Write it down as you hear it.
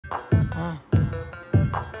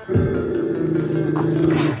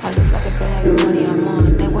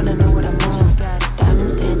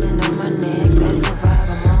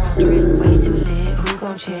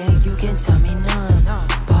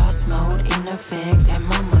effect and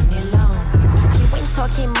my money long. If you ain't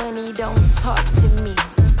talking money, don't talk to me.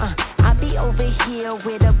 I be over here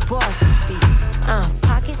where the bosses be.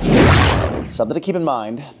 Pockets. Something to keep in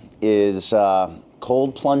mind is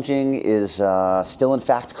cold plunging is still in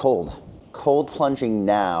fact cold. Cold plunging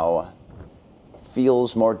now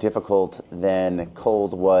feels more difficult than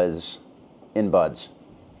cold was in buds.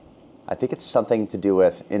 I think it's something to do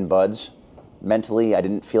with in buds. Mentally, I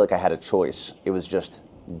didn't feel like I had a choice. It was just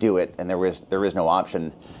do it, and there is no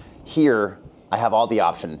option. Here, I have all the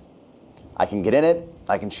option. I can get in it,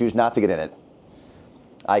 I can choose not to get in it.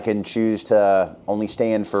 I can choose to only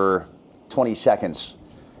stay in for 20 seconds.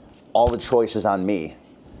 All the choice is on me.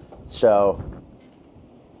 So,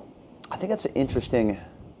 I think that's an interesting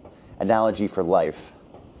analogy for life.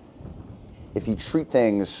 If you treat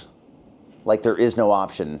things like there is no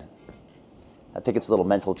option, I think it's a little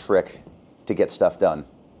mental trick to get stuff done.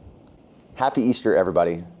 Happy Easter,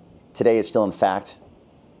 everybody. Today is still, in fact,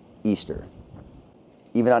 Easter.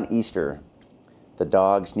 Even on Easter, the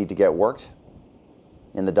dogs need to get worked,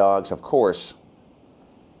 and the dogs, of course,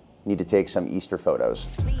 need to take some Easter photos.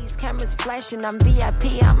 Please, cameras flashing, I'm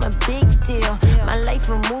VIP, I'm a big deal. My life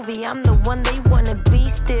a movie, I'm the one they wanna be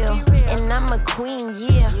still. And I'm a queen,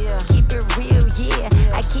 yeah. Keep it real, yeah.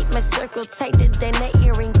 I keep my circle tighter than an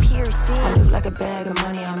earring piercing. I look like a bag of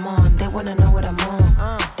money I'm on, they wanna know what I'm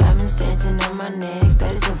on. Diamonds dancing on my neck,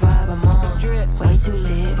 that is the vibe I'm on. Way too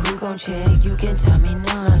lit, who gon' check? You can tell me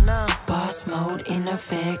none. Boss mode in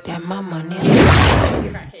effect, and my money.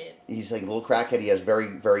 He's like a little crackhead. He has very,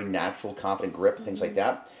 very natural, confident grip, things like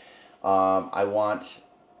that. I want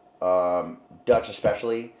Dutch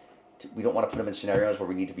especially. We don't want to put him in scenarios where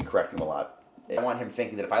we need to be correcting him a lot. I want him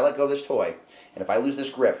thinking that if I let go of this toy, and if I lose this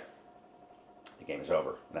grip, the game is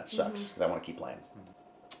over. And that sucks, because I want to keep playing.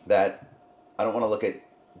 That I don't want to look at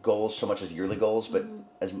goals so much as yearly goals,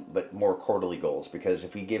 but more quarterly goals. Because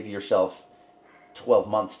if you give yourself 12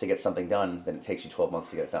 months to get something done, then it takes you 12 months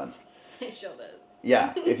to get it done. It sure does.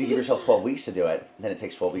 Yeah, if you give yourself 12 weeks to do it, then it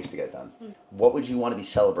takes 12 weeks to get it done. What would you want to be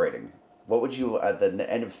celebrating? What would you, at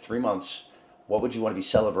the end of 3 months, what would you want to be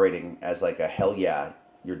celebrating as like a hell yeah,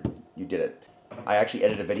 you did it? I actually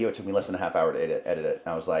edited a video. It took me less than a half hour to edit it.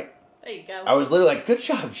 And I was like, there you go. I was literally like, good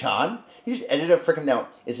job, John. You just edited a freaking, now,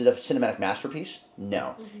 is it a cinematic masterpiece?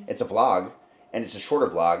 No. It's a vlog, and it's a shorter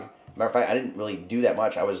vlog. Matter of fact, I didn't really do that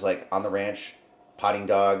much. I was like on the ranch, potting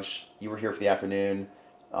dogs. You were here for the afternoon.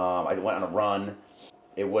 I went on a run.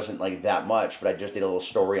 It wasn't like that much, but I just did a little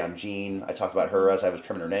story on Jean. I talked about her as I was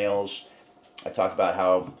trimming her nails. I talked about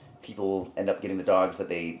how people end up getting the dogs that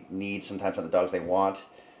they need, sometimes not the dogs they want.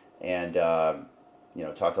 And, you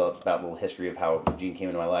know, talked about a little history of how Jean came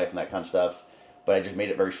into my life and that kind of stuff. But I just made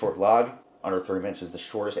it a very short vlog. Under 30 minutes is the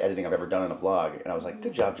shortest editing I've ever done on a vlog. And I was like,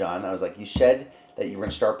 good job, John. I was like, you said that you were going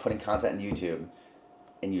to start putting content on YouTube,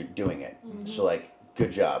 and you're doing it. So, like,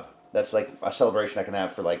 good job. That's like a celebration I can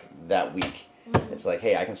have for, like, that week. It's like,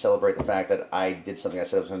 hey, I can celebrate the fact that I did something I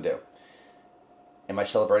said I was going to do. Am I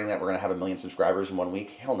celebrating that we're going to have 1 million subscribers in 1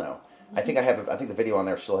 week? Hell no. I think I think the video on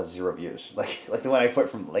there still has 0 views. Like the one I put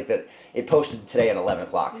from, like, that, it posted today at 11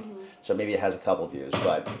 o'clock. So maybe it has a couple views,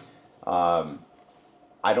 but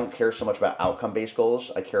I don't care so much about outcome-based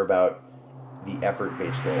goals. I care about the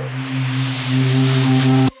effort-based goals.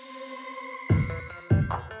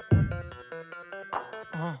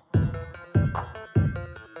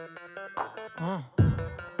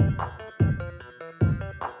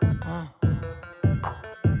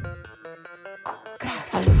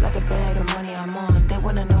 I look like a bag of money I'm on, they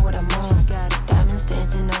wanna know what I'm on. Diamonds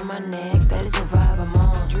dancing on my neck, that is the vibe I'm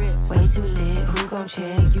on. Way too lit, who gon'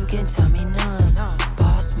 check? You can tell me none.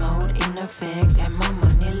 Boss mode in effect, and my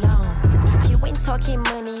money long. If you ain't talking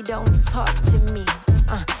money, don't talk to me.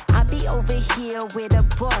 I be over here where the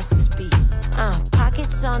bosses be.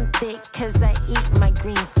 Pockets on thick, cause I eat my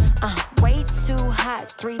greens. Way too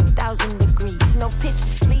hot, 3,000 degrees. No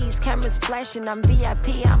pictures, please, cameras flashing, I'm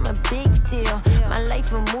VIP, I'm a big deal. My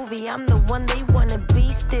life a movie, I'm the one they wanna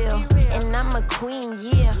be still. And I'm a queen,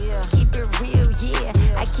 yeah. Keep it real, yeah.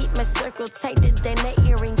 I keep my circle tighter than an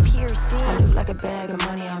earring piercing. I look like a bag of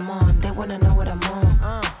money I'm on, they wanna know what I'm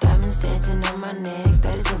on. Diamonds dancing on my neck,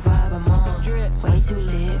 that is the vibe I'm on. Way too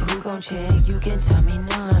lit, who gon' check? You can tell me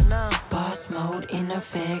none. Boss mode in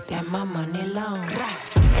effect, and my money long.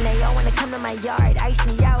 And they all wanna come to my yard, ice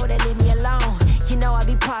me out and leave me alone. You know I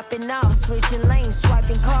be popping off, switching lanes,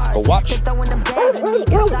 swiping cars. Go watch. They throwing them bags at me,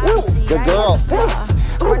 cause obviously Good I girl. am a star.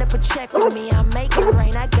 Run up a check on me, I'm making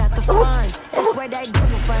rain, I got the funds. That's what I do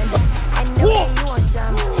for fun. I know that you want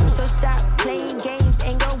some, so stop playing games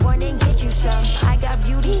and go run and get you some. I got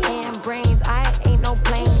beauty and brains, I ain't no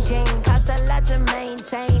plain Jane. Cost a lot to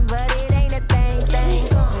maintain, but it ain't a thing.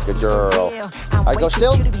 Good girl. All right, go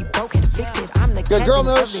still. Good girl,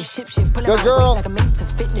 Moose. Good girl.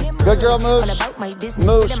 Good girl, Moose.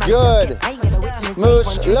 Moose, good.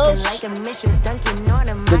 Moose, loose.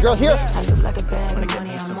 Good girl, here.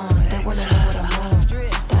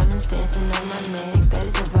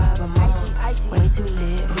 Way too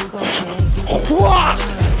lit, who gon' check? You can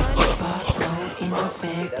boss mode in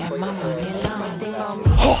effect, and my money long. One thing on me,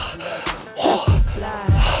 that's the fly.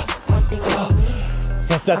 One thing on me.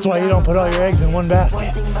 Yes, that's why you don't put all your eggs in one basket.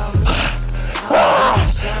 One thing about me,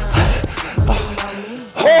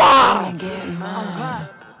 I get mine.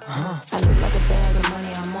 I look like a bag of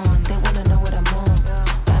money I'm on. They wanna know what I'm on.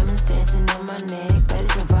 Diamonds dancing on my neck, that is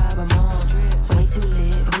the vibe I'm on. Way too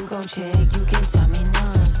lit, who gon' check? You